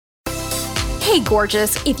Hey,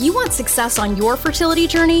 gorgeous. If you want success on your fertility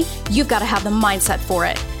journey, you've got to have the mindset for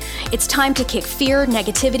it. It's time to kick fear,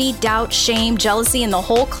 negativity, doubt, shame, jealousy, and the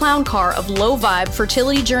whole clown car of low-vibe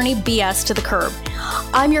fertility journey BS to the curb.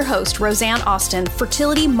 I'm your host, Roseanne Austin,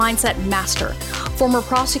 fertility mindset master, former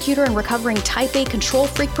prosecutor and recovering type A control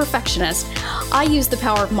freak perfectionist. I use the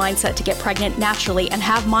power of mindset to get pregnant naturally and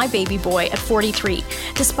have my baby boy at 43,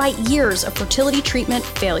 despite years of fertility treatment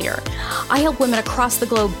failure. I help women across the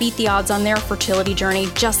globe beat the odds on their fertility journey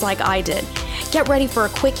just like I did. Get ready for a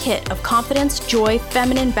quick hit of confidence, joy,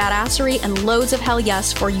 feminine badassery, and loads of hell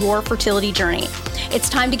yes for your fertility journey. It's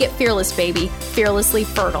time to get fearless, baby. Fearlessly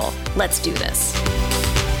fertile. Let's do this.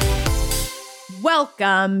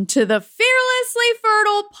 Welcome to the Fearlessly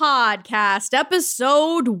Fertile Podcast,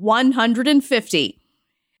 episode 150.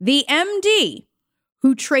 The MD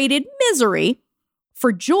who traded misery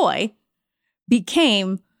for joy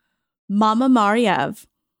became Mama Mariev.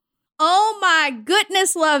 Oh my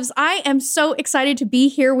goodness, loves. I am so excited to be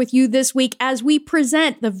here with you this week as we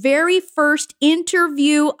present the very first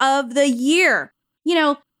interview of the year. You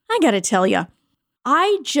know, I gotta tell you,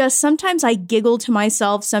 sometimes I giggle to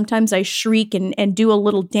myself, sometimes I shriek and do a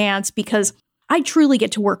little dance because I truly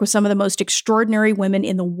get to work with some of the most extraordinary women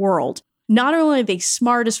in the world. Not only are they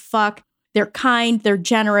smart as fuck, they're kind, they're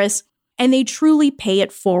generous, and they truly pay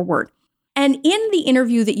it forward. And in the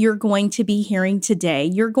interview that you're going to be hearing today,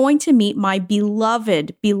 you're going to meet my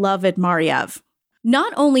beloved Mariev.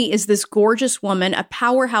 Not only is this gorgeous woman a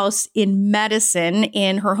powerhouse in medicine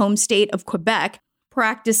in her home state of Quebec,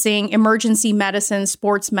 practicing emergency medicine,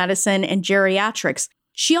 sports medicine, and geriatrics,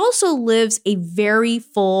 she also lives a very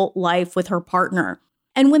full life with her partner.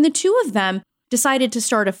 And when the two of them decided to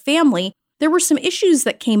start a family, there were some issues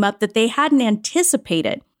that came up that they hadn't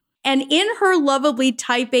anticipated. And in her lovably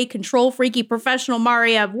type A control freaky professional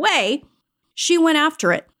Mariev way, she went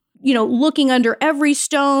after it, looking under every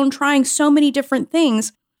stone, trying so many different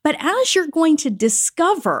things. But as you're going to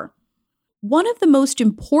discover, one of the most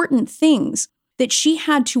important things that she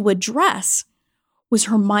had to address was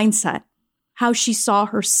her mindset, how she saw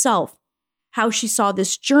herself, how she saw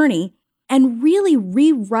this journey, and really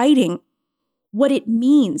rewriting what it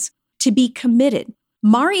means to be committed.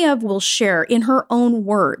 Mariev will share in her own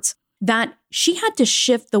words that she had to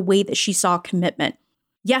shift the way that she saw commitment.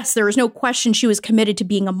 Yes, there is no question she was committed to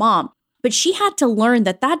being a mom, but she had to learn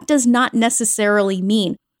that that does not necessarily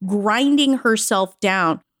mean grinding herself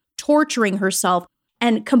down, torturing herself,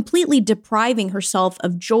 and completely depriving herself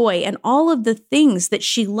of joy and all of the things that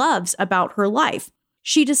she loves about her life.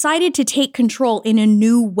 She decided to take control in a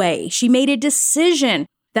new way. She made a decision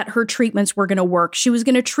that her treatments were going to work. She was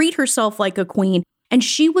going to treat herself like a queen, and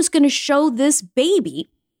she was going to show this baby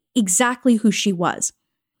exactly who she was.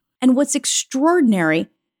 And what's extraordinary,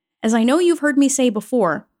 as I know you've heard me say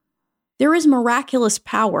before, there is miraculous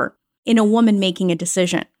power in a woman making a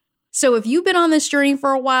decision. So if you've been on this journey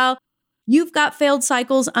for a while, you've got failed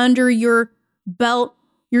cycles under your belt,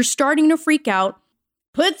 you're starting to freak out,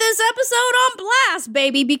 put this episode on blast,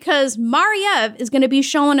 baby, because Mariev is going to be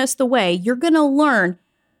showing us the way. You're going to learn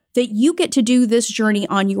that you get to do this journey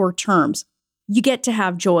on your terms. You get to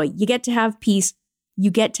have joy. You get to have peace. You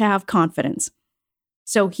get to have confidence.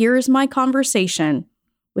 So here's my conversation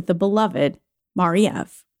with the beloved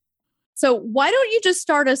Mariev. So why don't you just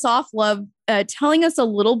start us off, love, telling us a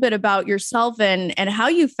little bit about yourself and how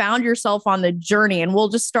you found yourself on the journey, and we'll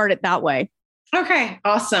just start it that way. Okay,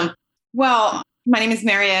 awesome. Well, my name is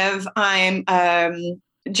Mariev. I'm a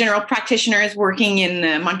general practitioner working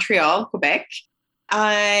in Montreal, Quebec.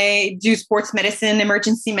 I do sports medicine,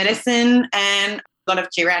 emergency medicine, and a lot of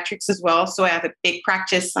geriatrics as well. So I have a big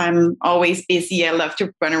practice. I'm always busy. I love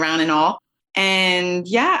to run around and all. And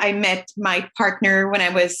yeah, I met my partner when I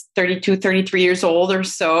was 32, 33 years old or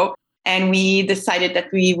so. And we decided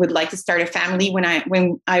that we would like to start a family when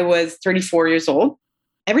I was 34 years old.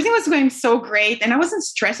 Everything was going so great and I wasn't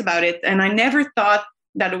stressed about it. And I never thought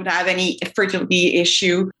that I would have any fertility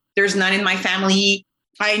issue. There's none in my family.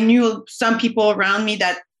 I knew some people around me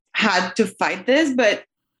that had to fight this, but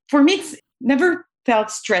for me, it's never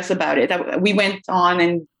felt stress about it. We went on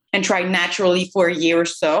and tried naturally for a year or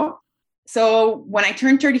so. So when I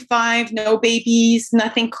turned 35, no babies,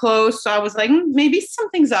 nothing close. So I was like, maybe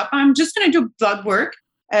something's up. I'm just going to do blood work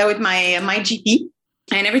with my GP.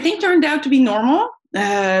 And everything turned out to be normal.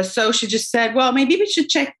 So she just said, well, maybe we should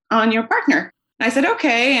check on your partner. And I said,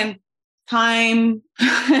 okay. And time,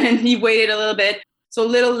 and he waited a little bit. So a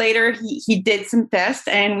little later, he did some tests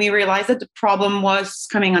and we realized that the problem was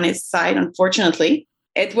coming on his side, unfortunately.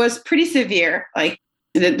 It was pretty severe. Like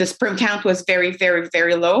the sperm count was very, very,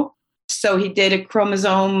 very low. So he did a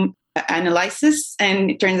chromosome analysis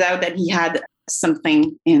and it turns out that he had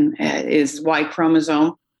something in his Y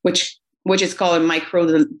chromosome, which is called a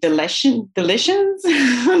deletions.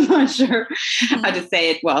 I'm not sure how to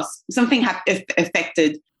say it. Well, something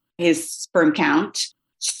affected his sperm count.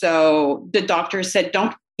 So the doctor said,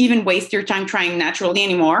 don't even waste your time trying naturally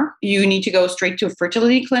anymore. You need to go straight to a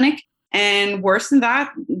fertility clinic. And worse than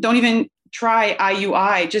that, don't even try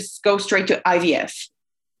IUI, just go straight to IVF.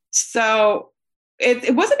 So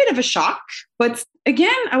it was a bit of a shock. But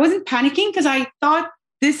again, I wasn't panicking because I thought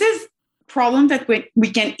this is a problem that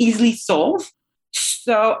we can easily solve.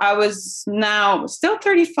 So I was now still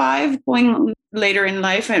 35, going later in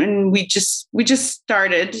life, and we just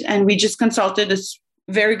started, and we just consulted this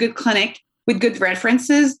very good clinic with good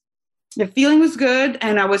references. The feeling was good,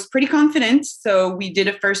 and I was pretty confident. So we did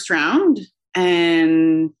a first round,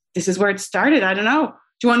 and this is where it started. I don't know.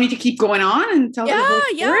 Do you want me to keep going on and tell the whole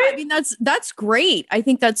story? Yeah. I mean, that's great. I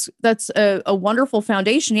think that's a wonderful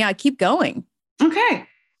foundation. Yeah, keep going. Okay.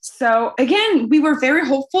 So again, we were very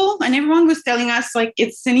hopeful, and everyone was telling us like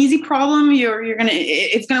it's an easy problem.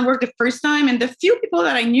 It's gonna work the first time. And the few people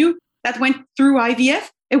that I knew that went through IVF,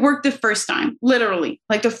 it worked the first time, literally.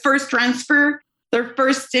 Like the first transfer, their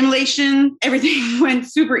first stimulation, everything went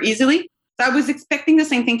super easily. So I was expecting the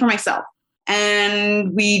same thing for myself,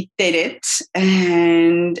 and we did it,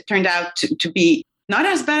 and it turned out to be not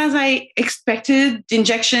as bad as I expected. The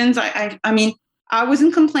injections, I mean, I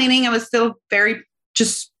wasn't complaining. I was still very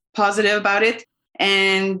just positive about it.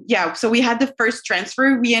 And yeah, so we had the first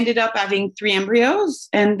transfer. We ended up having 3 embryos.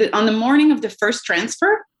 And on the morning of the first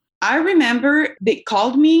transfer, I remember they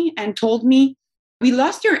called me and told me, we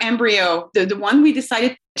lost your embryo. The one we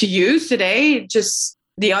decided to use today, just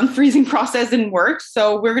the unfreezing process didn't work.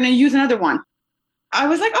 So we're going to use another one. I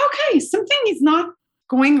was like, okay, something is not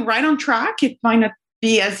going right on track. It might not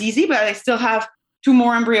be as easy, but I still have 2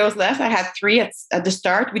 more embryos left. I had 3 at the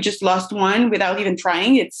start. We just lost 1 without even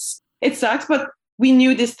trying. It sucks, but we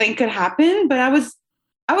knew this thing could happen. But I was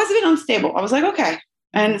a bit unstable. I was like, okay.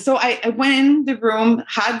 And so I went in the room,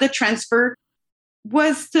 had the transfer,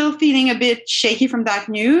 was still feeling a bit shaky from that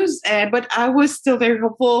news, but I was still very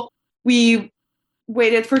hopeful. We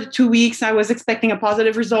waited for 2 weeks. I was expecting a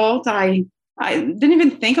positive result. I didn't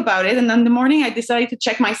even think about it. And then the morning I decided to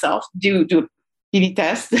check myself, do a PV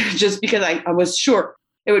test, just because I was sure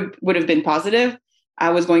it would have been positive. I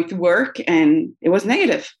was going to work and it was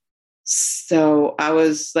negative. So I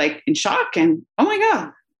was like in shock and, oh my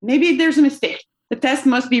God, maybe there's a mistake. The test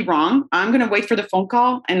must be wrong. I'm going to wait for the phone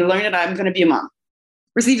call and learn that I'm going to be a mom.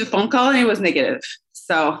 Received a phone call and it was negative.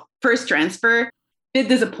 So first transfer, a bit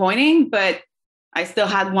disappointing, but I still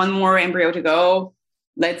had 1 more embryo to go.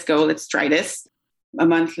 Let's go. Let's try this. A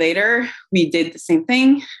month later, we did the same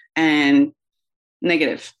thing and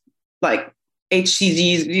negative, like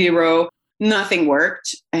HCG 0, nothing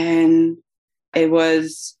worked. And it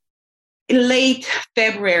was late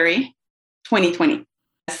February 2020.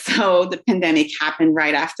 So the pandemic happened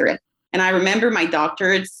right after it. And I remember my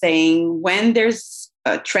doctor saying, when there's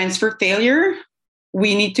a transfer failure,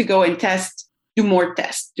 we need to go and do more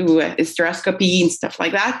tests, do a hysteroscopy and stuff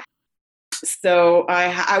like that. So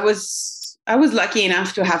I was lucky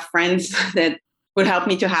enough to have friends that would help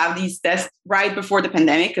me to have these tests right before the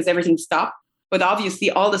pandemic because everything stopped. But obviously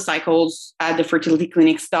all the cycles at the fertility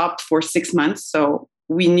clinic stopped for 6 months. So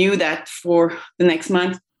we knew that for the next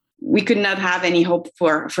month, we could not have any hope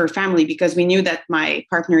for family because we knew that my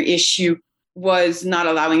partner issue was not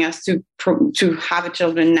allowing us to have a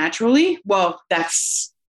children naturally. Well,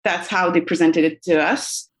 that's how they presented it to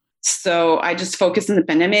us. So I just focused on the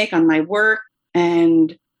pandemic, on my work.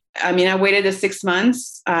 And I mean, I waited the 6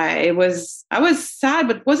 months. I was sad,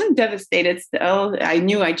 but wasn't devastated still. I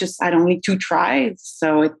knew I'd only 2 tries.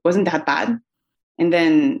 So it wasn't that bad. And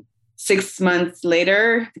then 6 months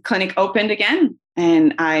later, the clinic opened again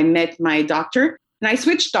and I met my doctor and I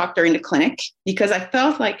switched doctor in the clinic because I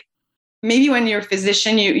felt like maybe when you're a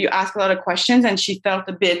physician, you ask a lot of questions and she felt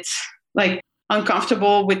a bit like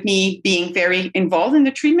uncomfortable with me being very involved in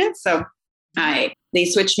the treatment. So they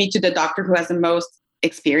switched me to the doctor who has the most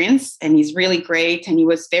experience and he's really great. And he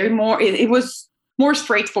was it was more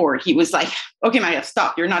straightforward. He was like, okay, Maria,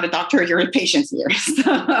 stop. You're not a doctor. You're a patient here.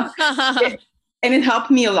 And it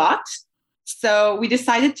helped me a lot. So we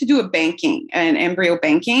decided to do an embryo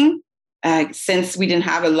banking, since we didn't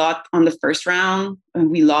have a lot on the first round and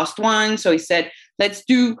we lost 1. So he said, let's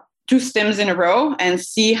do 2 stims in a row and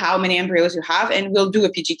see how many embryos you have. And we'll do a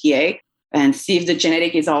PGTA and see if the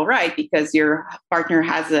genetic is all right because your partner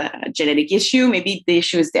has a genetic issue. Maybe the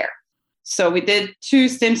issue is there. So we did 2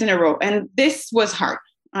 stims in a row. And this was hard.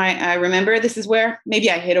 I remember this is where maybe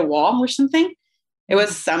I hit a wall or something. It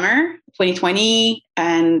was summer 2020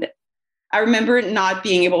 and I remember not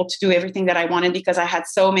being able to do everything that I wanted because I had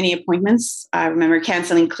so many appointments. I remember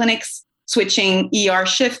canceling clinics, switching ER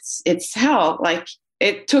shifts. It's hell. Like,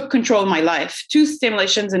 it took control of my life. 2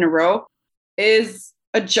 stimulations in a row is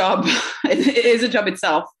a job. It is a job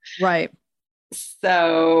itself. Right.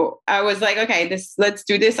 So I was like, okay, let's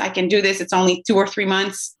do this. I can do this. It's only 2 or 3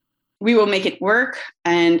 months. We will make it work.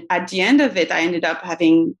 And at the end of it, I ended up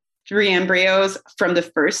having 3 embryos from the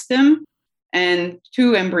first stim and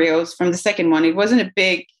 2 embryos from the second one. It wasn't a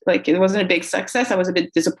big success. I was a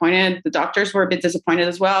bit disappointed. The doctors were a bit disappointed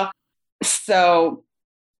as well. So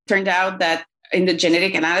it turned out that in the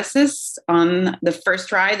genetic analysis on the first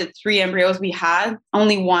try, the 3 embryos we had,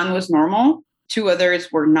 only 1 was normal. 2 others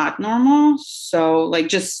were not normal. So like,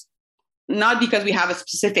 just not because we have a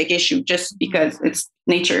specific issue, just because it's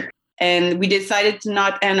nature. And we decided to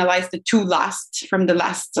not analyze the 2 last from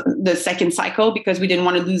the second cycle because we didn't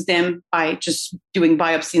want to lose them by just doing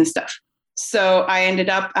biopsy and stuff. So I ended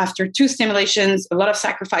up, after 2 stimulations, a lot of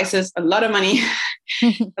sacrifices, a lot of money,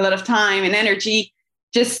 a lot of time and energy,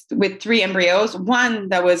 just with 3 embryos, 1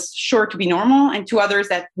 that was sure to be normal and 2 others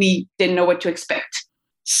that we didn't know what to expect.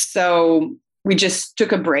 So we just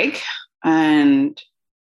took a break and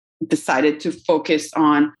decided to focus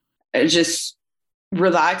on just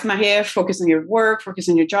relax, Maria, focus on your work, focus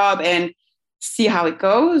on your job, and see how it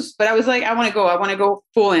goes. But I was like, I want to go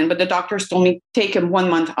full in. But the doctors told me, take him 1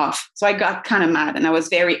 month off. So I got kind of mad and I was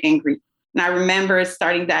very angry. And I remember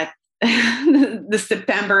starting that the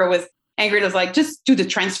September, I was angry. I was like, just do the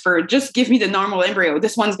transfer. Just give me the normal embryo.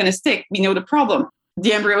 This one's going to stick. We know the problem.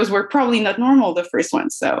 The embryos were probably not normal, the first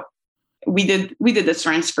one. So we did this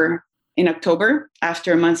transfer in October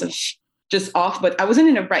after a month of just off, but I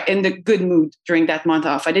wasn't in the good mood during that month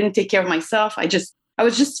off. I didn't take care of myself. I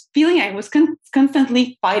was just feeling I was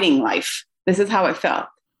constantly fighting life. This is how I felt.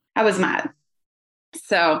 I was mad.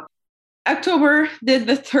 So October did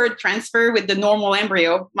the 3rd transfer with the normal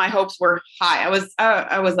embryo. My hopes were high.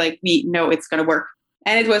 I was like, we know it's going to work.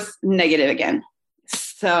 And it was negative again.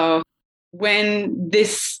 So when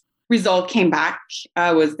this result came back,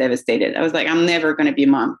 I was devastated. I was like, I'm never going to be a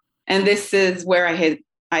mom. And this is where I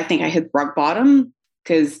think I hit rock bottom,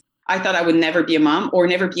 because I thought I would never be a mom or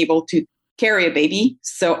never be able to carry a baby.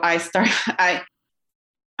 So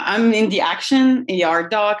I'm in the action, ER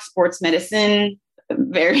doc, sports medicine,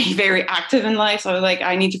 very, very active in life. So I was like,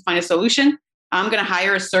 I need to find a solution. I'm going to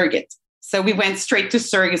hire a surrogate. So we went straight to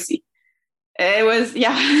surrogacy. It was,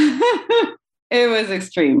 it was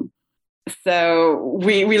extreme. So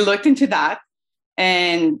we looked into that.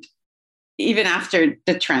 And even after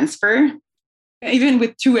the transfer, even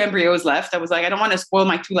with 2 embryos left, I was like, I don't want to spoil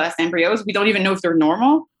my 2 last embryos. We don't even know if they're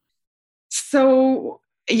normal. So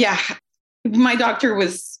my doctor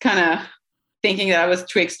was kind of thinking that I was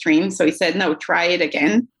too extreme. So he said, no, try it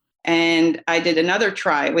again. And I did another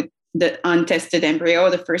try with the untested embryo,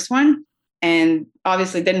 the first one, and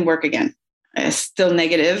obviously didn't work again. Still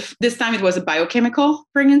negative. This time it was a biochemical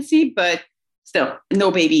pregnancy, but still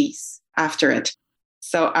no babies after it.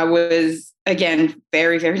 So I was, again,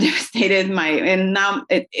 very, very devastated. And now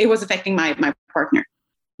it was affecting my partner.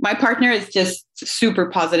 My partner is just super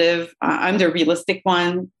positive. I'm the realistic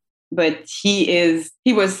one, but he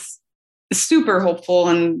was super hopeful.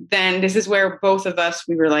 And then this is where both of us,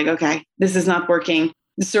 we were like, okay, this is not working.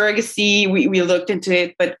 The surrogacy, we looked into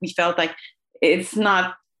it, but we felt like it's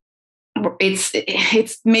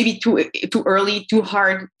maybe too early, too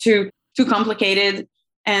hard, too complicated.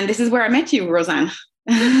 And this is where I met you, Roseanne.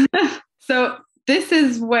 So this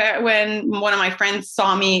is when one of my friends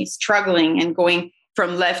saw me struggling and going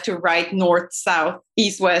from left to right, north, south,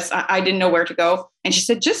 east, west. I didn't know where to go. And she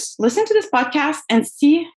said, just listen to this podcast and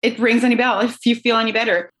see if it rings any bell, if you feel any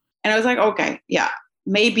better. And I was like, okay, yeah,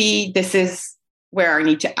 maybe this is where I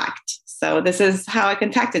need to act. So this is how I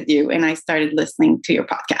contacted you. And I started listening to your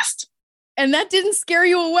podcast. And that didn't scare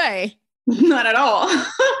you away? Not at all.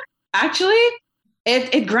 Actually,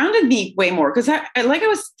 it grounded me way more. Because like I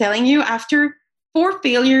was telling you, after 4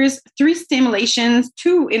 failures, 3 stimulations,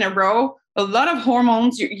 2 in a row, a lot of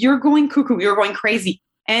hormones, you're going cuckoo, you're going crazy.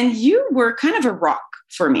 And you were kind of a rock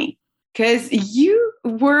for me, because you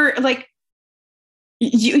were like,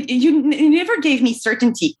 you never gave me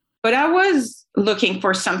certainty, but I was looking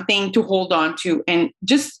for something to hold on to and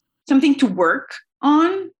just something to work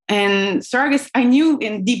on. And surrogacy, I knew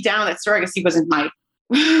in deep down that surrogacy wasn't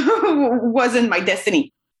my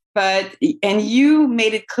destiny. And you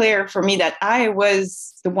made it clear for me that I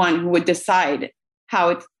was the one who would decide how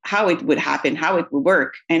it would happen, how it would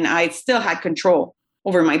work. And I still had control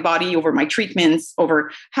over my body, over my treatments,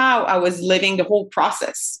 over how I was living the whole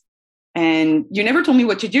process. And you never told me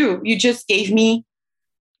what to do. You just gave me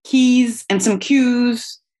keys and some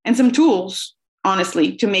cues and some tools,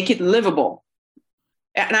 honestly, to make it livable.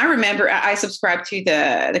 And I remember I subscribed to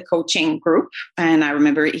the coaching group, and I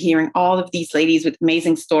remember hearing all of these ladies with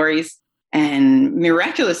amazing stories and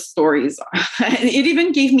miraculous stories. It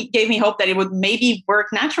even gave me hope that it would maybe work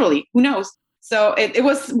naturally. Who knows? So it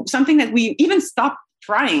was something that we even stopped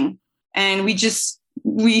trying, and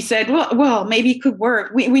we said, well, maybe it could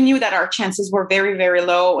work. We knew that our chances were very, very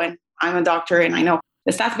low, and I'm a doctor and I know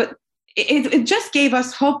the stats, but it just gave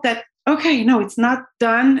us hope that, okay, no, it's not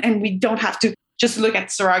done, and we don't have to just look at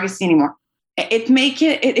surrogacy anymore. It made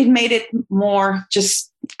it more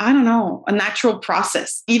just, I don't know, a natural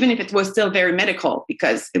process, even if it was still very medical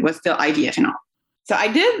because it was still IVF and all. So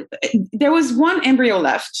there was one embryo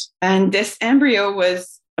left, and this embryo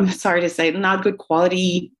was, I'm sorry to say, not good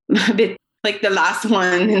quality, a bit like the last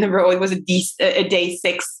one in the row. It was a day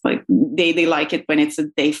 6, like they like it when it's a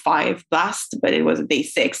day 5 blast, but it was a day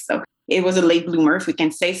 6. So it was a late bloomer, if we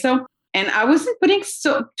can say so. And I wasn't putting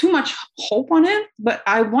too much hope on it, but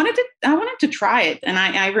I wanted to try it. And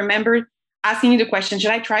I remember asking you the question,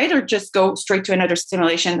 should I try it or just go straight to another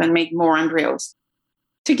stimulation and make more embryos?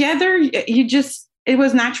 Together, it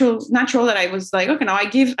was natural that I was like, okay, no,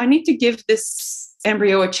 I need to give this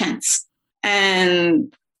embryo a chance.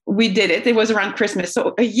 And we did it. It was around Christmas.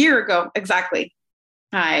 So a year ago, exactly,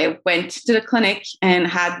 I went to the clinic and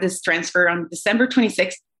had this transfer on December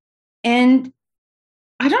 26th. And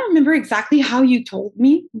I don't remember exactly how you told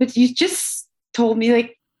me, but you just told me,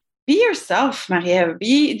 like, be yourself,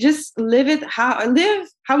 Marie-Ève. Just live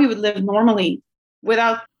how you would live normally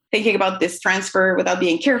without thinking about this transfer, without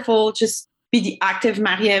being careful. Just be the active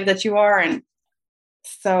Marie-Ève that you are. And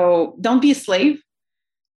so don't be a slave.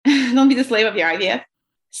 Don't be the slave of your IVF.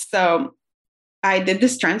 So I did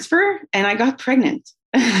this transfer and I got pregnant.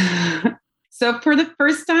 So for the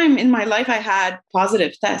first time in my life, I had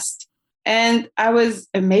positive test. And I was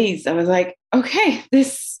amazed. I was like, okay,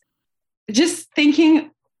 this, just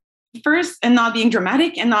thinking first and not being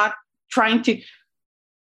dramatic and not trying to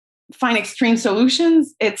find extreme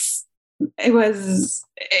solutions. It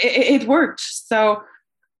worked. So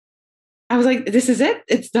I was like, this is it.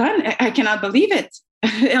 It's done. I cannot believe it.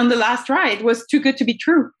 On the last try, it was too good to be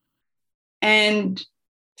true. And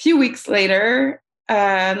a few weeks later,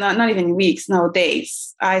 not even weeks, no,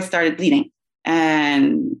 days, I started bleeding.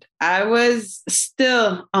 And I was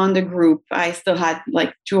still on the group. I still had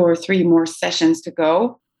like 2 or 3 more sessions to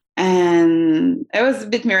go. And it was a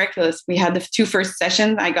bit miraculous. We had the 2 first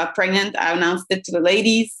sessions. I got pregnant. I announced it to the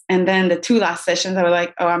ladies. And then the 2 last sessions, I was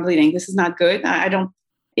like, oh, I'm bleeding. This is not good. I don't,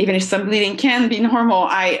 even if some bleeding can be normal,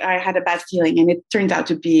 I had a bad feeling. And it turned out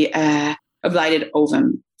to be a blighted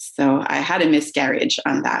ovum. So I had a miscarriage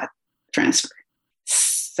on that transfer.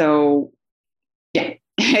 So yeah.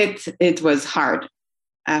 It was hard.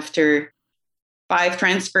 After 5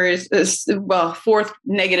 transfers, 4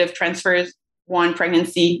 negative transfers, 1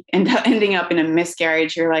 pregnancy, and ending up in a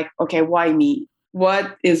miscarriage, you're like, okay, why me?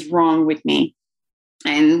 What is wrong with me?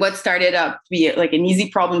 And what started up to be like an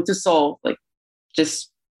easy problem to solve, like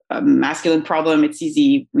just a masculine problem, it's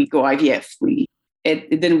easy, we go IVF. It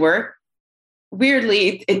didn't work.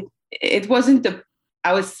 Weirdly, it wasn't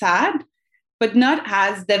I was sad, but not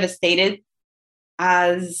as devastated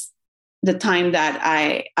as the time that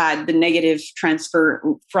I had the negative transfer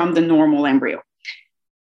from the normal embryo.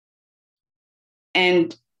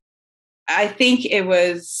 And I think it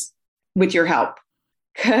was with your help,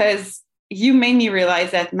 because you made me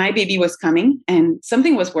realize that my baby was coming and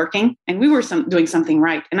something was working and we were doing something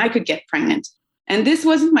right and I could get pregnant. And this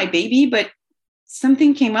wasn't my baby, but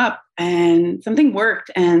something came up and something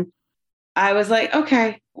worked. And I was like,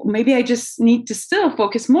 okay, maybe I just need to still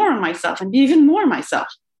focus more on myself and be even more myself.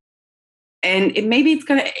 And maybe it's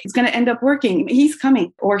gonna end up working. He's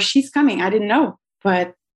coming or she's coming. I didn't know.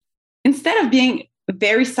 But instead of being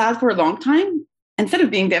very sad for a long time, instead of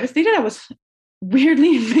being devastated, I was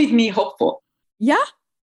weirdly made me hopeful. Yeah.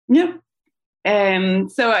 Yeah.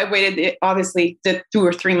 So I waited, obviously, the 2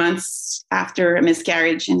 or 3 months after a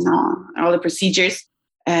miscarriage and all the procedures.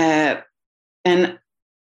 And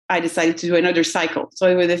I decided to do another cycle. So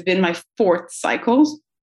it would have been my 4th cycle.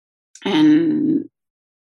 And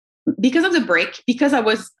because of the break, because I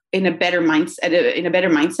was in a better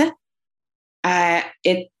mindset,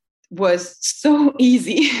 it was so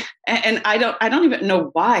easy. And I don't even know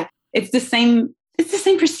why. It's the same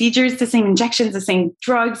procedures, the same injections, the same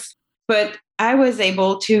drugs, but I was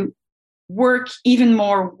able to work even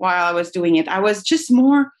more while I was doing it. I was just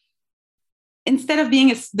more, instead of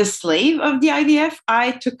being the slave of the IVF,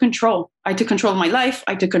 I took control. I took control of my life.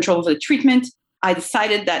 I took control of the treatment. I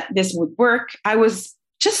decided that this would work. I was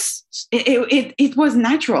it was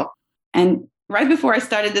natural. And right before I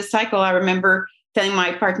started this cycle, I remember telling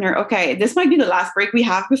my partner, okay, this might be the last break we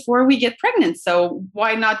have before we get pregnant. So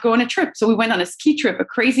why not go on a trip? So we went on a ski trip, a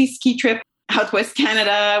crazy ski trip out West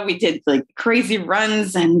Canada. We did like crazy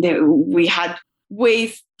runs, and we had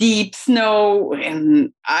waist deep snow,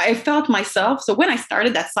 and I felt myself. So when I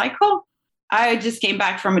started that cycle, I just came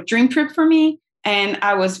back from a dream trip for me, and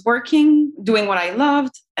I was working, doing what I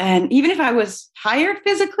loved. And even if I was tired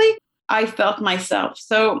physically, I felt myself.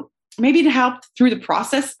 So maybe it helped through the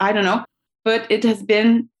process. I don't know, but it has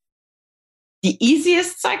been the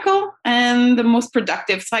easiest cycle and the most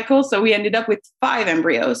productive cycle. So we ended up with 5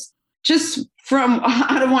 embryos just from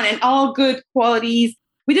out of one, and all good qualities.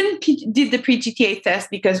 We did the pre-GTA test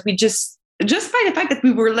because we just by the fact that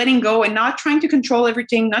we were letting go and not trying to control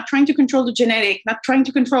everything, not trying to control the genetic, not trying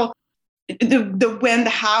to control the when, the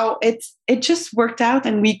how, it just worked out,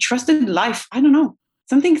 and we trusted life. I don't know.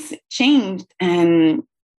 Something's changed, and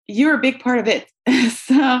you're a big part of it.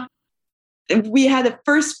 So we had a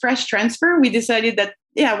first fresh transfer. We decided that,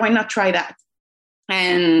 yeah, why not try that?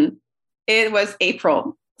 And it was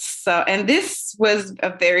April. So, and this was a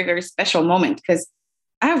very, very special moment because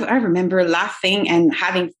I remember laughing and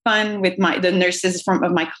having fun with the nurses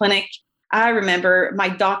of my clinic. I remember my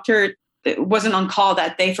doctor wasn't on call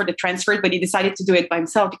that day for the transfer, but he decided to do it by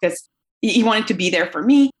himself because he wanted to be there for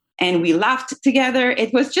me. And we laughed together.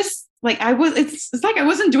 It was just like it's like I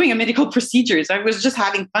wasn't doing a medical procedures. I was just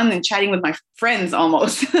having fun and chatting with my friends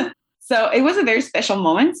almost. So it was a very special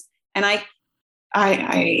moment. And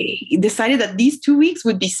I decided that these 2 weeks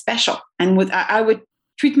would be special, and I would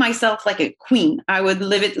treat myself like a queen. I would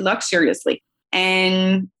live it luxuriously.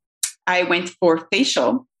 And I went for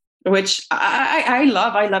facial, which I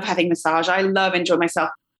love. I love having massage. I love enjoy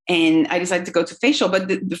myself. And I decided to go to facial. But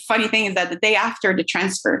the funny thing is that the day after the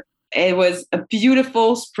transfer, it was a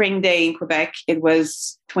beautiful spring day in Quebec. It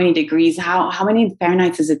was 20 degrees. How many in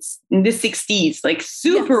Fahrenheit is it? In the 60s, like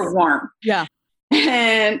super warm. Yeah.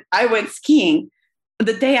 And I went skiing.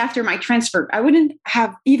 The day after my transfer, I wouldn't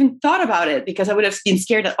have even thought about it because I would have been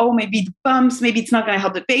scared that, oh, maybe the bumps, maybe it's not going to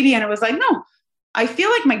help the baby. And I was like, no, I feel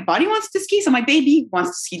like my body wants to ski. So my baby wants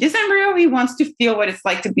to ski. This embryo, he wants to feel what it's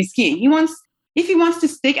like to be skiing. If he wants to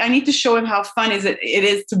stick, I need to show him how fun it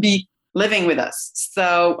is to be living with us.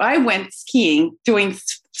 So I went skiing, doing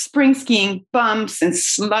spring skiing, bumps and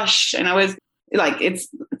slush. And I was like, it's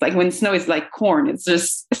like when snow is like corn. It's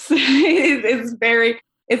just, it's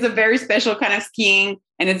a very special kind of skiing,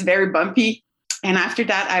 and it's very bumpy. And after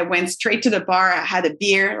that, I went straight to the bar. I had a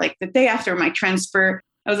beer like the day after my transfer.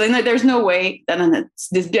 I was like, no, there's no way that on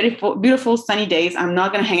this beautiful, beautiful sunny days, I'm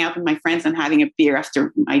not going to hang out with my friends and having a beer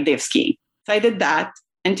after my day of skiing. So I did that.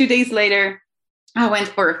 And 2 days later, I went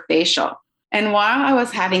for a facial. And while I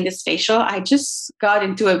was having this facial, I just got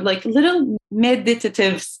into a like little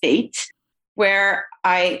meditative state where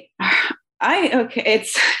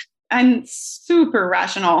I'm super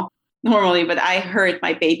rational normally, but I heard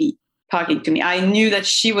my baby talking to me. I knew that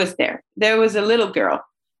she was there. There was a little girl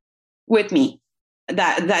with me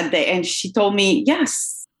that day. And she told me,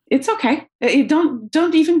 yes, it's okay.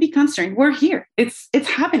 Don't even be concerned. We're here. It's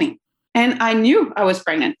happening. And I knew I was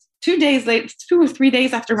pregnant 2 days later, 2 or 3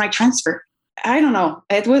 days after my transfer. I don't know.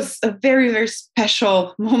 It was a very, very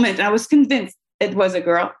special moment. I was convinced it was a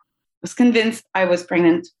girl. I was convinced I was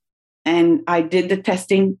pregnant. And I did the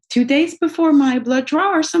testing 2 days before my blood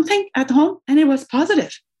draw or something at home, and it was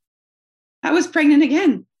positive. I was pregnant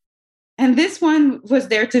again. And this one was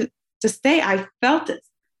there to stay. I felt it.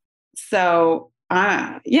 So,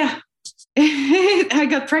 yeah, I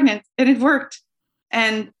got pregnant and it worked.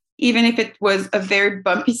 And even if it was a very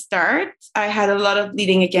bumpy start, I had a lot of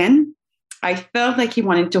bleeding again. I felt like he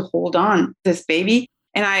wanted to hold on this baby.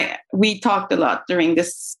 And we talked a lot during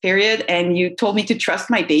this period, and you told me to trust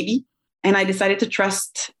my baby. And I decided to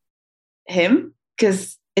trust him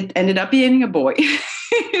because it ended up being a boy.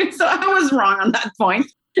 So I was wrong on that point.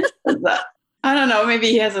 I don't know,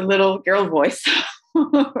 maybe he has a little girl voice.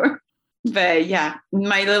 But yeah,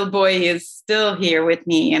 my little boy is still here with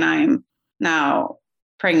me, and I'm now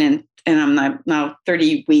pregnant, and I'm now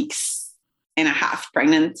 30 weeks and a half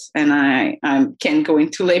pregnant, and I can go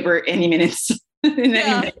into labor any minutes. Any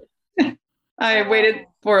minute. I waited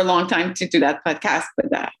for a long time to do that podcast,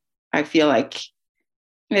 but I feel like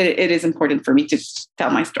it is important for me to tell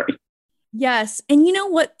my story. Yes. And you know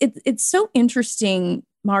what? It's so interesting,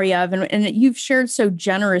 Marie-Eve, and you've shared so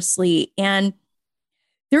generously. And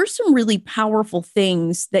there's some really powerful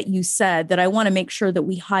things that you said that I want to make sure that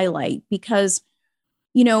we highlight because,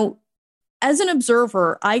 you know, as an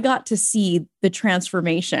observer, I got to see the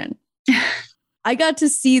transformation. I got to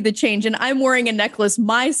see the change, and I'm wearing a necklace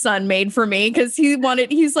my son made for me because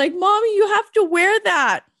he's like, Mommy, you have to wear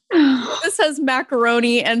that. This has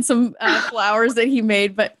macaroni and some flowers that he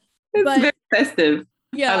made, but very festive.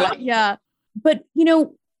 Yeah, yeah. But,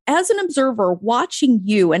 as an observer watching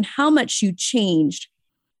you and how much you changed,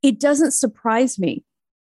 it doesn't surprise me,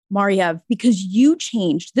 Marie-Eve, because you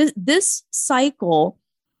changed. This cycle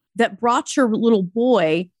that brought your little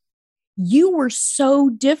boy, you were so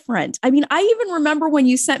different. I mean, I even remember when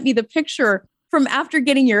you sent me the picture from after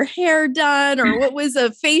getting your hair done or what was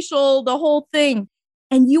a facial, the whole thing.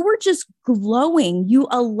 And you were just glowing. You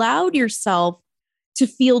allowed yourself to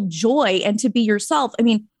feel joy and to be yourself. I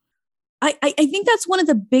mean, I think that's one of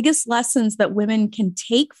the biggest lessons that women can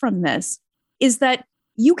take from this is that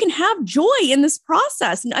you can have joy in this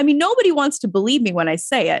process. I mean, nobody wants to believe me when I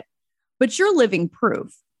say it, but you're living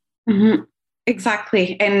proof. Mm-hmm.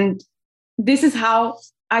 Exactly. And this is how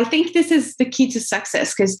I think this is the key to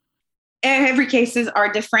success, because every cases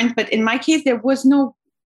are different. But in my case, there was no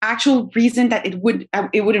actual reason that it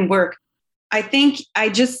wouldn't work. I think I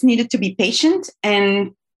just needed to be patient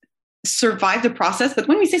and survive the process. But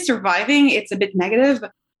when we say surviving, it's a bit negative.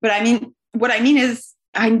 But I mean, what I mean is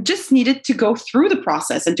I just needed to go through the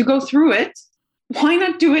process, and to go through it, why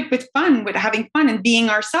not do it with fun, with having fun and being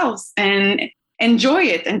ourselves and enjoy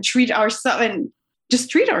it and treat ourselves,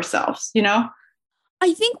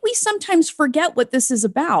 I think we sometimes forget what this is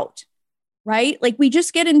about, right? Like we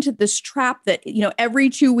just get into this trap that, every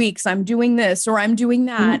 2 weeks I'm doing this or I'm doing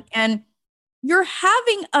that. Mm-hmm. And you're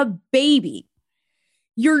having a baby.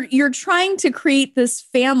 You're trying to create this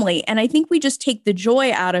family. And I think we just take the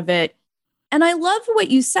joy out of it. And I love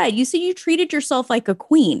what you said. You said you treated yourself like a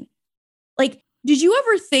queen. Like, did you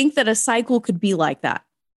ever think that a cycle could be like that?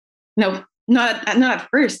 No, not at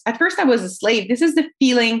first. At first I was a slave. This is the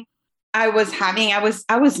feeling I was having. I was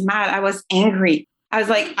mad. I was angry. I was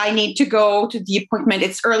like, I need to go to the appointment.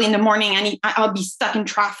 It's early in the morning. I'll be stuck in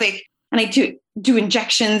traffic. I need to do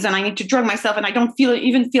injections and I need to drug myself. And I don't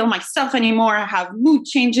even feel myself anymore. I have mood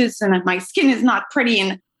changes and my skin is not pretty.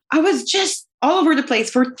 And I was just all over the place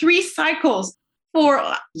for 3 cycles for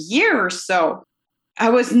a year or so. I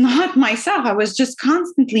was not myself. I was just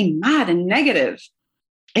constantly mad and negative.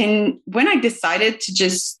 And when I decided to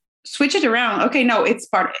just switch it around, okay, no, it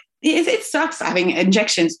sucks having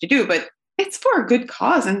injections to do, but it's for a good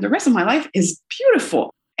cause. And the rest of my life is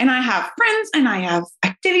beautiful. And I have friends and I have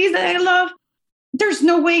activities that I love. There's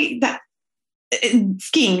no way that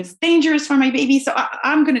skiing is dangerous for my baby. So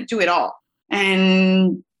I'm going to do it all.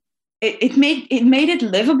 And it made it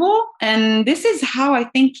livable. And this is how I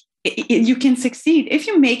think you can succeed. If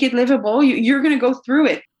you make it livable, you're going to go through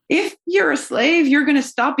it. If you're a slave, you're going to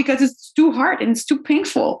stop because it's too hard and it's too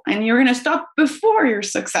painful. And you're going to stop before your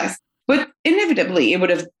success. But inevitably, it would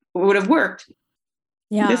have worked.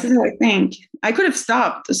 Yeah. This is how I think. I could have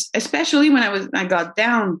stopped, especially when I got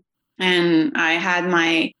down and I had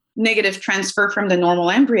my negative transfer from the normal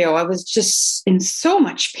embryo. I was just in so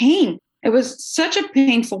much pain. It was such a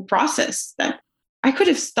painful process that I could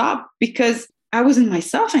have stopped because I wasn't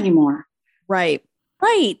myself anymore. Right.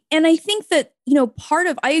 Right. And I think that,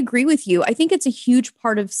 I agree with you. I think it's a huge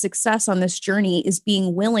part of success on this journey is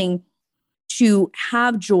being willing to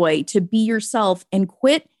have joy, to be yourself and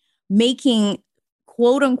quit making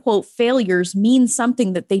quote unquote failures mean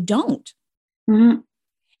something that they don't. Mm-hmm.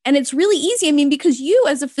 And it's really easy. I mean, because you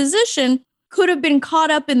as a physician could have been caught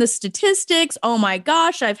up in the statistics. Oh my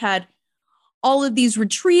gosh, I've had all of these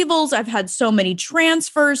retrievals. I've had so many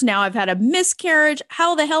transfers. Now I've had a miscarriage.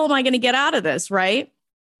 How the hell am I going to get out of this? Right.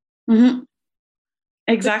 Mm-hmm.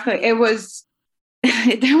 Exactly. There was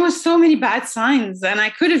so many bad signs and I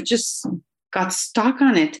could have just got stuck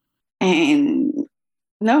on it. And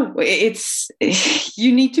no,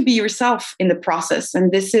 you need to be yourself in the process.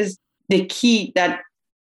 And this is the key that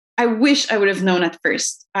I wish I would have known at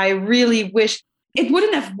first. I really wish it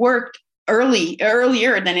wouldn't have worked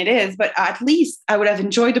earlier than it is, but at least I would have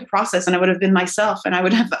enjoyed the process and I would have been myself and I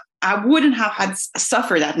wouldn't have had to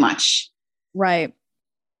suffer that much. Right.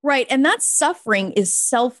 Right. And that suffering is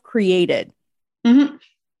self-created. Mm-hmm.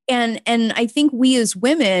 And I think we as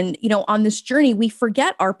women, on this journey, we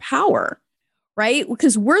forget our power, right?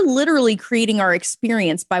 Because we're literally creating our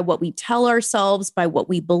experience by what we tell ourselves, by what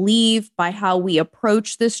we believe, by how we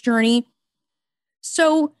approach this journey.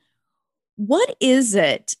 So what is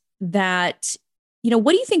it that,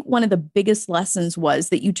 what do you think one of the biggest lessons was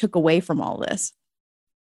that you took away from all this?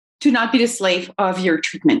 To not be the slave of your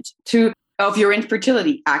treatment, of your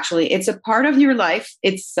infertility, actually. It's a part of your life.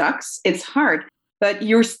 It sucks. It's hard. but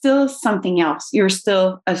you're still something else. You're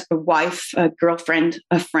still a wife, a girlfriend,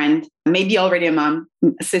 a friend, maybe already a mom,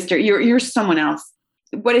 a sister. You're someone else.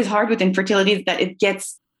 What is hard with infertility is that it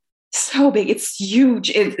gets so big. It's huge.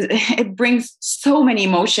 It brings so many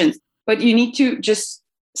emotions, but you need to just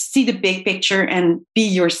see the big picture and be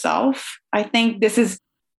yourself. I think this is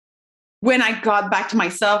when I got back to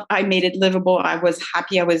myself, I made it livable. I was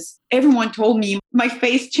happy. Everyone told me my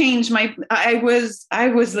face changed. I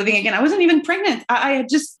was living again. I wasn't even pregnant. I had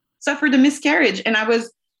just suffered a miscarriage, and I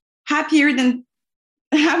was happier than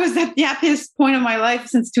I was at the happiest point of my life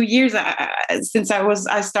since 2 years, since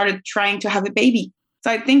I started trying to have a baby.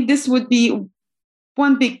 So I think this would be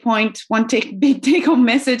one big point, big take home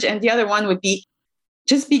message. And the other one would be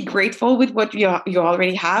just be grateful with what you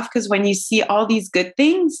already have. Because when you see all these good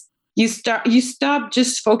things, you stop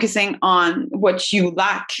just focusing on what you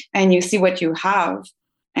lack and you see what you have.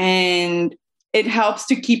 And it helps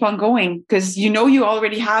to keep on going because you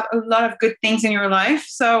already have a lot of good things in your life.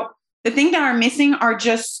 So the things that are missing are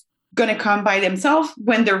just going to come by themselves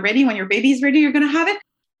when they're ready. When your baby is ready, you're going to have it.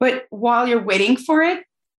 But while you're waiting for it,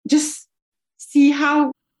 just see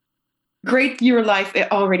how great your life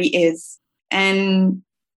it already is. And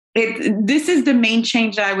this is the main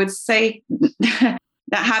change that I would say that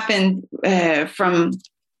happened from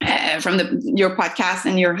your podcast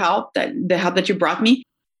and your help, the help that you brought me.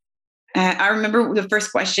 I remember the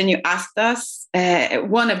first question you asked us,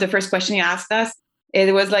 one of the first questions you asked us,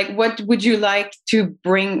 it was like, what would you like to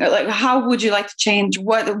bring? Like, how would you like to change?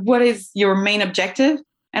 What is your main objective?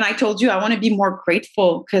 And I told you, I want to be more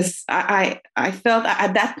grateful because I felt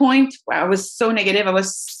at that point I was so negative. I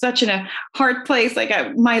was such in a hard place.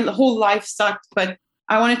 Like my whole life sucked, but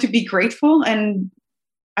I wanted to be grateful. And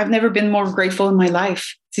I've never been more grateful in my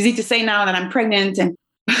life. It's easy to say now that I'm pregnant,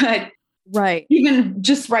 but right. Even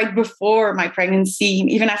just right before my pregnancy,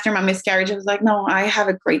 even after my miscarriage, I was like, no, I have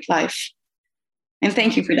a great life. And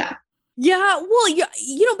thank you for that. Yeah. Well,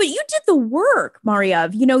 but you did the work,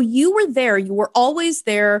 Marie-Ève. You were there. You were always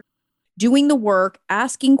there doing the work,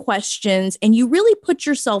 asking questions, and you really put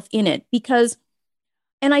yourself in it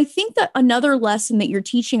and I think that another lesson that you're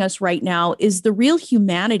teaching us right now is the real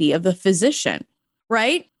humanity of the physician,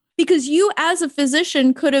 right? Because you as a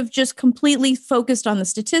physician could have just completely focused on the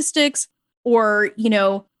statistics or,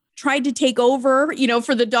 tried to take over,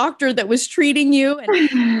 for the doctor that was treating you.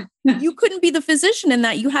 And you couldn't be the physician in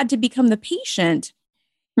that. You had to become the patient.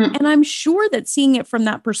 And I'm sure that seeing it from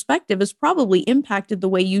that perspective has probably impacted the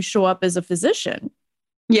way you show up as a physician.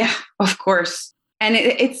 Yeah, of course. And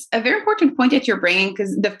it's a very important point that you're bringing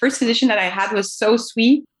because the first physician that I had was so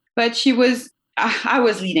sweet, but I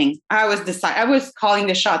was leading. I was calling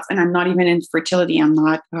the shots, and I'm not even in fertility. I'm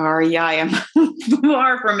not REI. I'm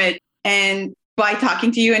far from it. And by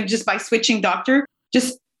talking to you and just by switching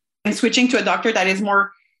switching to a doctor that is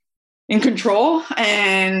more in control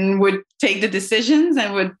and would take the decisions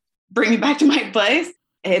and would bring me back to my place,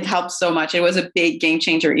 it helped so much. It was a big game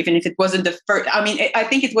changer, even if it wasn't the first. I mean, I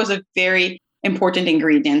think it was a very important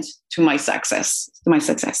ingredient to my success.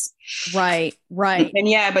 Right. And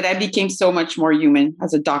yeah, but I became so much more human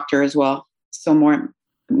as a doctor as well. So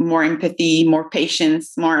more empathy, more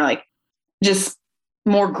patience, more like just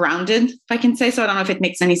more grounded, if I can say so. I don't know if it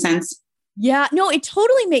makes any sense. Yeah, no, it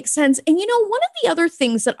totally makes sense. And one of the other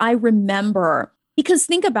things that I remember, because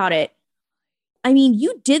think about it, I mean,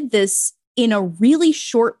 you did this in a really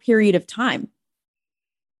short period of time.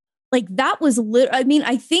 Like that was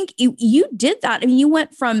I think you did that. I mean, you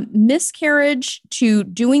went from miscarriage to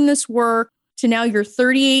doing this work to now you're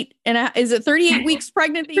 38 and is it 38 weeks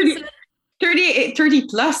pregnant? That 30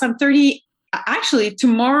 plus. I'm 30. Actually,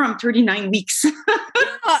 tomorrow I'm 39 weeks.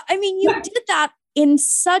 Yeah, I mean, you did that in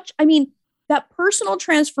that personal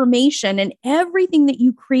transformation and everything that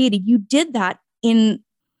you created, you did that in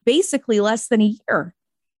basically less than a year.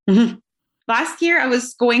 Mm-hmm. Last year, I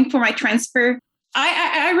was going for my transfer.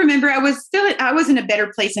 I remember I was in a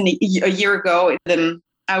better place than a year ago.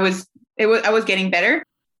 I was getting better,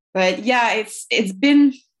 but yeah, it's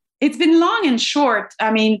been long and short.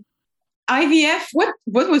 I mean, IVF, what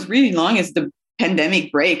was really long is the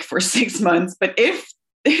pandemic break for 6 months. But if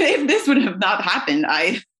this would have not happened,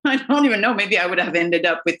 I don't even know, maybe I would have ended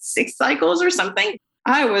up with 6 cycles or something.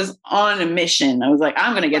 I was on a mission. I was like,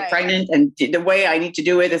 I'm going to get pregnant, and the way I need to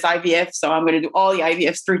do it is IVF. So I'm going to do all the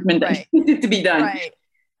IVF treatment that needed to be done. Right.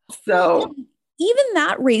 So even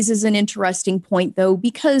that raises an interesting point, though,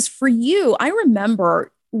 because for you, I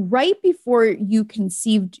remember right before you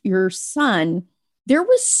conceived your son, there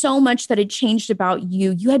was so much that had changed about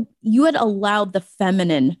you. You had allowed the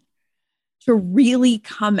feminine to really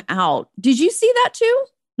come out. Did you see that too?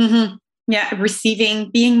 Mm-hmm. Yeah, receiving,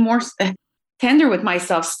 being more tender with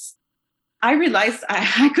myself, I realized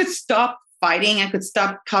I could stop fighting. I could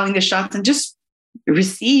stop calling the shots and just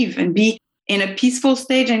receive and be in a peaceful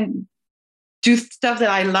stage and do stuff that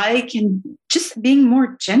I like and just being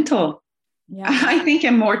more gentle. Yeah. I think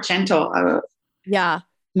I'm more gentle. Myself. Yeah.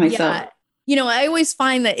 I always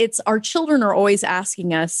find that our children are always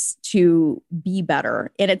asking us to be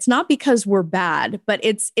better. And it's not because we're bad, but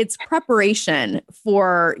it's preparation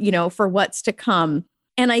for what's to come.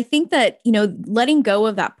 And I think that, letting go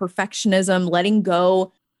of that perfectionism, letting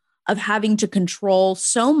go of having to control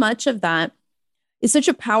so much of that is such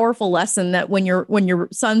a powerful lesson that when your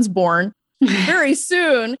son's born very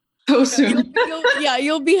soon, so soon,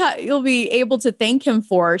 you'll be able to thank him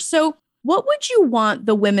for. So what would you want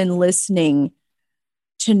the women listening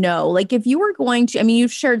to know? Like if you were going to,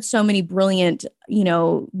 you've shared so many brilliant,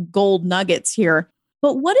 gold nuggets here,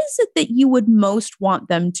 but what is it that you would most want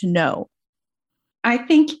them to know? I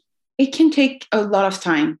think it can take a lot of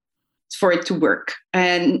time for it to work,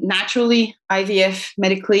 and naturally, IVF,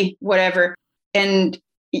 medically, whatever. And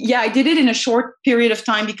yeah, I did it in a short period of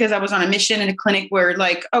time because I was on a mission in a clinic where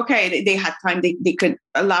they had time. They could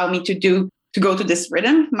allow me to go to this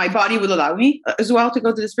rhythm. My body would allow me as well to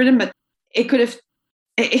go to this rhythm, but it could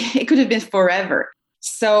have been forever.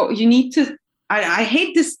 So you need to, I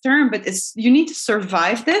hate this term, but you need to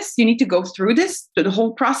survive this. You need to go through the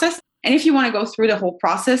whole process. And if you want to go through the whole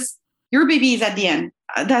process, your baby is at the end.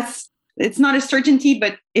 It's not a certainty,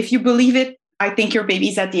 but if you believe it, I think your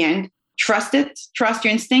baby's at the end. Trust it, trust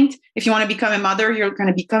your instinct. If you want to become a mother, you're going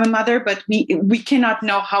to become a mother, but we cannot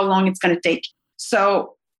know how long it's going to take.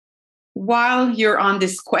 So while you're on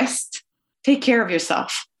this quest, take care of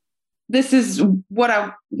yourself. This is what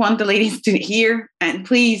I want the ladies to hear. And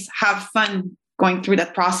please have fun going through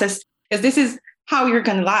that process, because this is how you're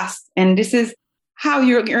going to last. And this is how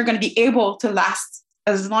you're going to be able to last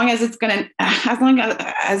as long as it's going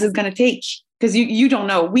to take, because you don't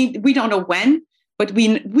know. We don't know when, but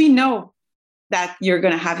we know that you're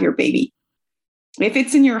going to have your baby. If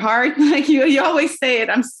it's in your heart, like you always say it,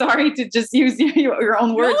 I'm sorry to just use your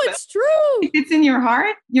own words. No, it's true. If it's in your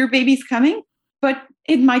heart, your baby's coming, but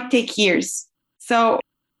it might take years. So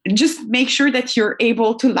just make sure that you're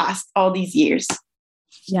able to last all these years.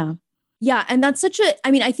 Yeah. Yeah. And that's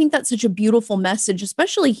I think that's such a beautiful message,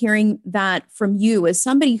 especially hearing that from you as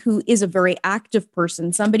somebody who is a very active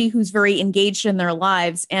person, somebody who's very engaged in their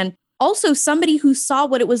lives, and also somebody who saw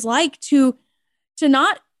what it was like to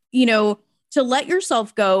not, to let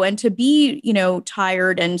yourself go and to be,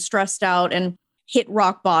 tired and stressed out and hit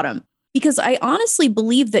rock bottom. Because I honestly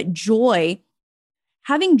believe that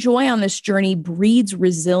having joy on this journey breeds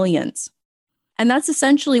resilience. And that's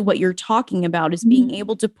essentially what you're talking about, is being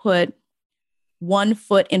able to put one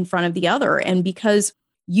foot in front of the other. And because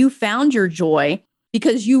you found your joy,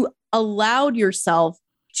 because you allowed yourself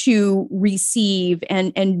to receive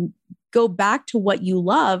and go back to what you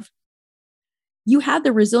love, you had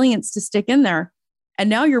the resilience to stick in there. And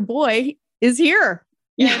now your boy is here.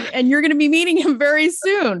 Yeah. And you're going to be meeting him very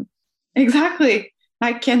soon. Exactly.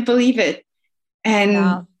 I can't believe it.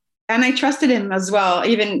 And I trusted him as well,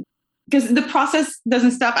 even because the process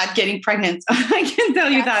doesn't stop at getting pregnant. I can tell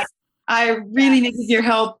you that. I really needed your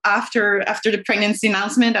help after the pregnancy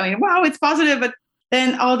announcement. Wow, it's positive, but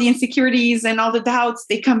then all the insecurities and all the doubts,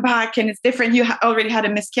 they come back and it's different. You already had a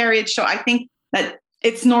miscarriage. So I think that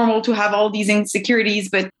it's normal to have all these insecurities,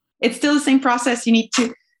 but it's still the same process. You need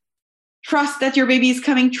to trust that your baby is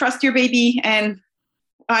coming, trust your baby. And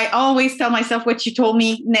I always tell myself what you told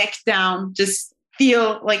me, neck down, just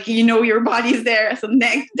feel like, your body is there. So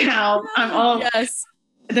neck down.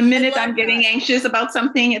 The minute I'm getting anxious about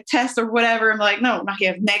something, a test or whatever, I'm like, no, you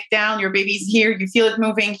have neck down. Your baby's here. You feel it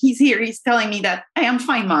moving. He's here. He's telling me that, hey, I'm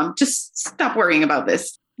fine, Mom. Just stop worrying about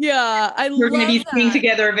this. Yeah, we're going to be being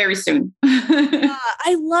together very soon.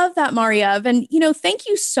 I love that, Marie-Ève. And, thank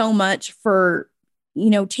you so much for,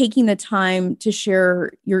 taking the time to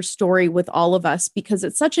share your story with all of us, because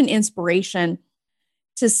it's such an inspiration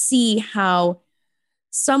to see how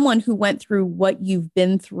someone who went through what you've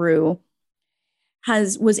been through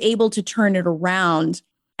was able to turn it around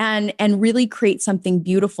and really create something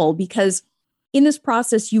beautiful, because in this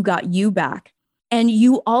process, you got you back, and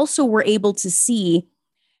you also were able to see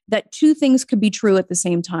that two things could be true at the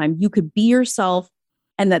same time. You could be yourself,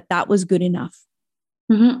 and that was good enough.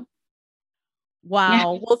 Mm-hmm. Wow.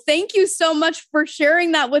 Yeah. Well, thank you so much for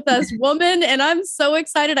sharing that with us, woman. And I'm so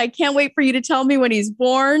excited. I can't wait for you to tell me when he's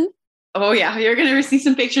born. Oh, yeah. You're going to receive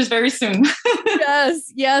some pictures very soon.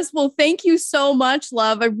 Yes. Well, thank you so much,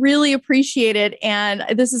 love. I really appreciate it. And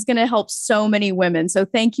this is going to help so many women. So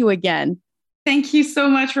thank you again. Thank you so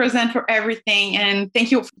much, Roseanne, for everything. And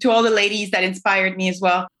thank you to all the ladies that inspired me as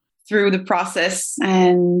well through the process.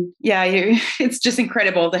 And yeah, it's just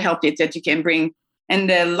incredible the help that you can bring and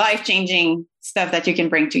the life-changing stuff that you can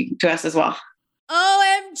bring to us as well.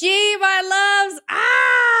 OMG, my loves.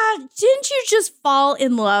 Didn't you just fall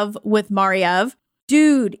in love with Marie-Eve?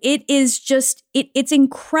 Dude, it is just, it's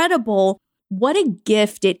incredible what a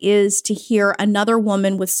gift it is to hear another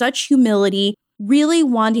woman with such humility, really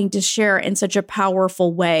wanting to share in such a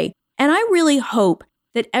powerful way. And I really hope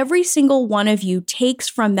that every single one of you takes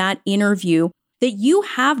from that interview that you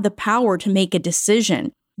have the power to make a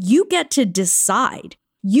decision. You get to decide.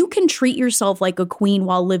 You can treat yourself like a queen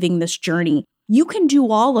while living this journey. You can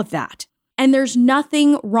do all of that. And there's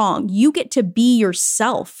nothing wrong. You get to be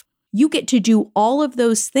yourself. You get to do all of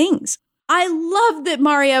those things. I love that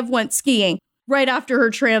Marie-Eve went skiing right after her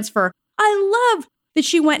transfer. I love that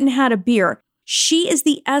she went and had a beer. She is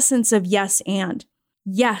the essence of yes and.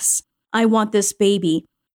 Yes, I want this baby.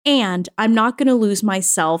 And I'm not going to lose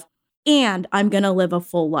myself. And I'm going to live a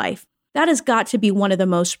full life. That has got to be one of the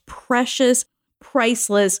most precious,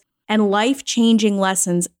 priceless, and life-changing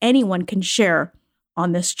lessons anyone can share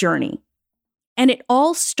on this journey. And it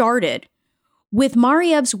all started with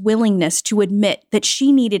Marie-Eve's willingness to admit that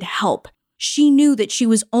she needed help. She knew that she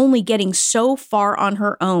was only getting so far on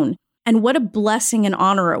her own. And what a blessing and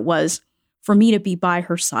honor it was for me to be by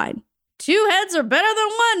her side. 2 heads are better than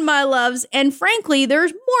one, my loves. And frankly,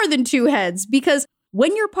 there's more than 2 heads, because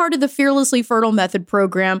when you're part of the Fearlessly Fertile Method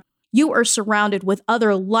program, you are surrounded with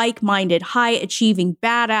other like-minded, high-achieving,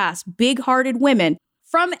 badass, big-hearted women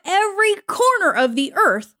from every corner of the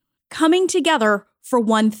earth coming together for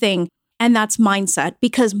one thing, and that's mindset,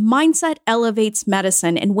 because mindset elevates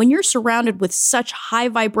medicine. And when you're surrounded with such high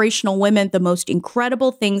vibrational women, the most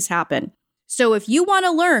incredible things happen. So if you want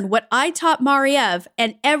to learn what I taught Marie-Eve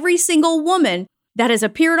and every single woman that has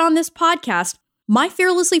appeared on this podcast, my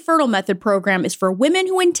Fearlessly Fertile Method program is for women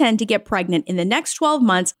who intend to get pregnant in the next 12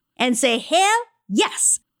 months and say hell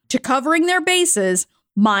yes to covering their bases,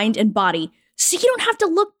 mind and body, so you don't have to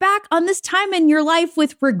look back on this time in your life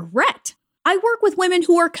with regret. I work with women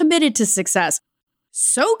who are committed to success,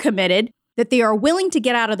 so committed that they are willing to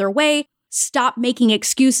get out of their way, stop making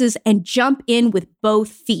excuses, and jump in with both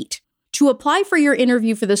feet. To apply for your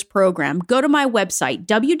interview for this program, go to my website,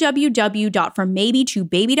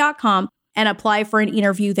 www.frommaybe2baby.com, and apply for an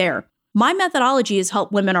interview there. My methodology has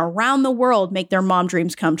helped women around the world make their mom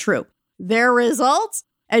dreams come true. Their results,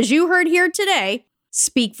 as you heard here today,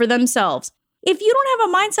 speak for themselves. If you don't have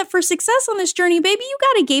a mindset for success on this journey, baby, you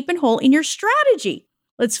got a gaping hole in your strategy.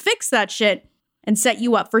 Let's fix that shit and set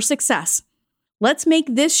you up for success. Let's make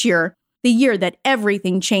this year the year that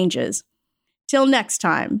everything changes. Till next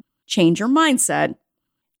time, change your mindset,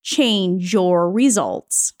 change your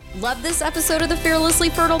results. Love this episode of the Fearlessly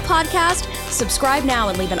Fertile podcast? Subscribe now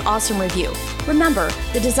and leave an awesome review. Remember,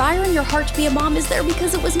 the desire in your heart to be a mom is there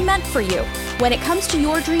because it was meant for you. When it comes to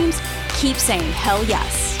your dreams, keep saying hell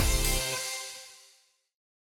yes.